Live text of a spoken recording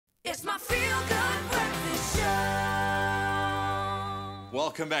It's my feel-good breakfast show.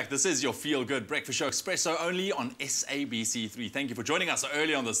 Welcome back. This is your feel-good breakfast show, Espresso, only on SABC3. Thank you for joining us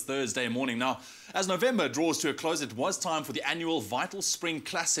early on this Thursday morning. Now, as November draws to a close, it was time for the annual Vital Spring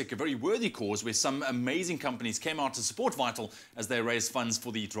Classic, a very worthy cause where some amazing companies came out to support Vital as they raised funds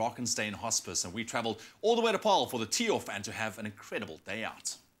for the Drakenstein Hospice. And we travelled all the way to Paarl for the tee-off and to have an incredible day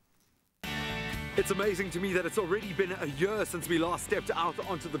out. It's amazing to me that it's already been a year since we last stepped out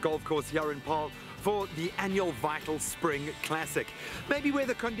onto the golf course here in Paarl for the annual Vital Spring Classic. Maybe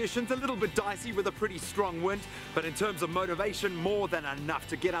weather conditions a little bit dicey with a pretty strong wind, but in terms of motivation, more than enough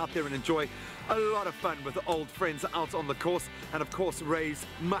to get out there and enjoy a lot of fun with old friends out on the course and of course raise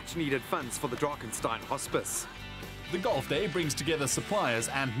much needed funds for the Drakenstein Hospice. The golf day brings together suppliers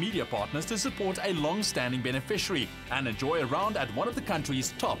and media partners to support a long-standing beneficiary and enjoy a round at one of the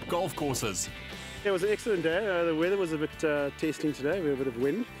country's top golf courses. It was an excellent day. The weather was a bit testing today. We had a bit of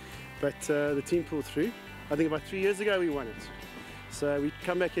wind, but the team pulled through. I think about 3 years ago we won it. So we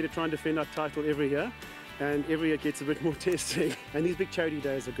come back here to try and defend our title every year, and every year it gets a bit more testing. And these big charity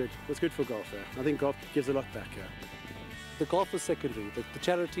days are good. It's good for golf. I think golf gives a lot back here. The golf is secondary. The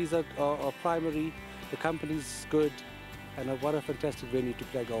charities are primary. The company's good, and what a fantastic venue to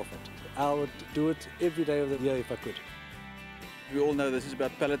play golf at. I would do it every day of the year if I could. We all know this is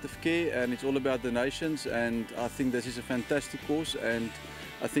about palliative care and it's all about donations, and I think this is a fantastic cause, and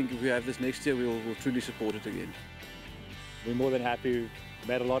I think if we have this next year we'll truly support it again. We're more than happy. We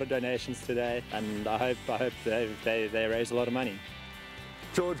made a lot of donations today, and I hope they raise a lot of money.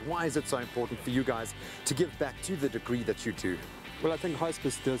 George, why is it so important for you guys to give back to the degree that you do? Well, I think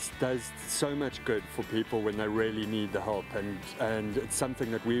hospice does so much good for people when they really need the help, and it's something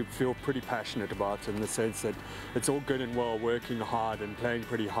that we feel pretty passionate about, in the sense that it's all good and well working hard and playing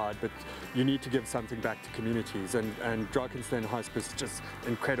pretty hard, but you need to give something back to communities, and Drakenstein Hospice is just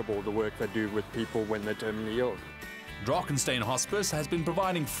incredible, the work they do with people when they're terminally ill. Drakenstein Hospice has been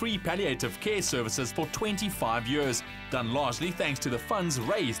providing free palliative care services for 25 years, done largely thanks to the funds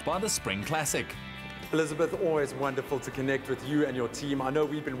raised by the Spring Classic. Elizabeth, always wonderful to connect with you and your team. I know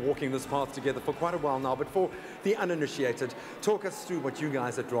we've been walking this path together for quite a while now, but for the uninitiated, talk us through what you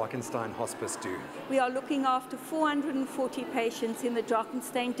guys at Drakenstein Hospice do. We are looking after 440 patients in the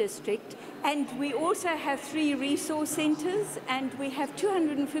Drakenstein district, and we also have 3 resource centres, and we have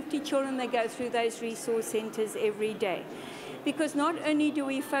 250 children that go through those resource centres every day. Because not only do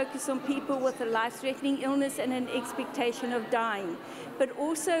we focus on people with a life-threatening illness and an expectation of dying, but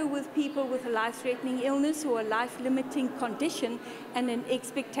also with people with a life-threatening illness or a life-limiting condition and an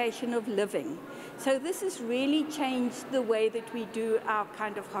expectation of living. So this has really changed the way that we do our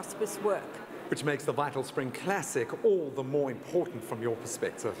kind of hospice work. Which makes the Vital Spring Classic all the more important from your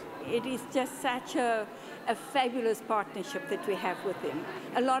perspective. It is just such a fabulous partnership that we have with them.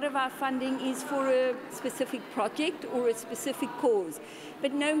 A lot of our funding is for a specific project or a specific cause,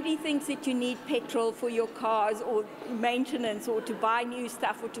 but nobody thinks that you need petrol for your cars or maintenance or to buy new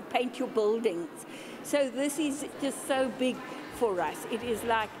stuff or to paint your buildings. So this is just so big for us. It is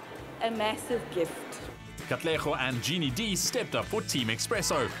like a massive gift. Katlego and Jeannie D stepped up for Team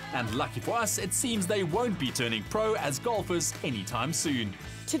Espresso, and lucky for us, it seems they won't be turning pro as golfers anytime soon.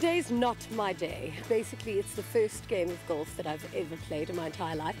 Today's not my day. Basically, it's the first game of golf that I've ever played in my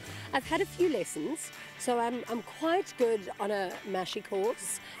entire life. I've had a few lessons, so I'm quite good on a mashy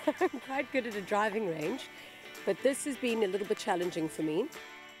course. I'm quite good at a driving range, but this has been a little bit challenging for me.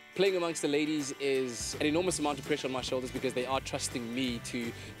 Playing amongst the ladies is an enormous amount of pressure on my shoulders because they are trusting me to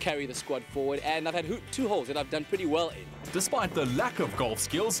carry the squad forward, and I've had 2 holes that I've done pretty well in. Despite the lack of golf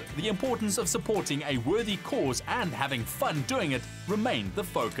skills, the importance of supporting a worthy cause and having fun doing it remained the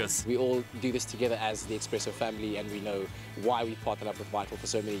focus. We all do this together as the Espresso family, and we know why we partnered up with Vital for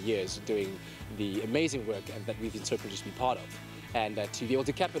so many years, doing the amazing work and that we've been so privileged to be part of. And to be able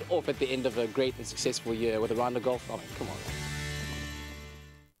to cap it off at the end of a great and successful year with a round of golf, oh man, come on.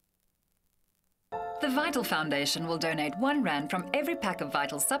 The Vital Foundation will donate R1 from every pack of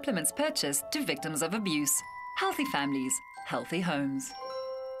Vital supplements purchased to victims of abuse. Healthy families, healthy homes.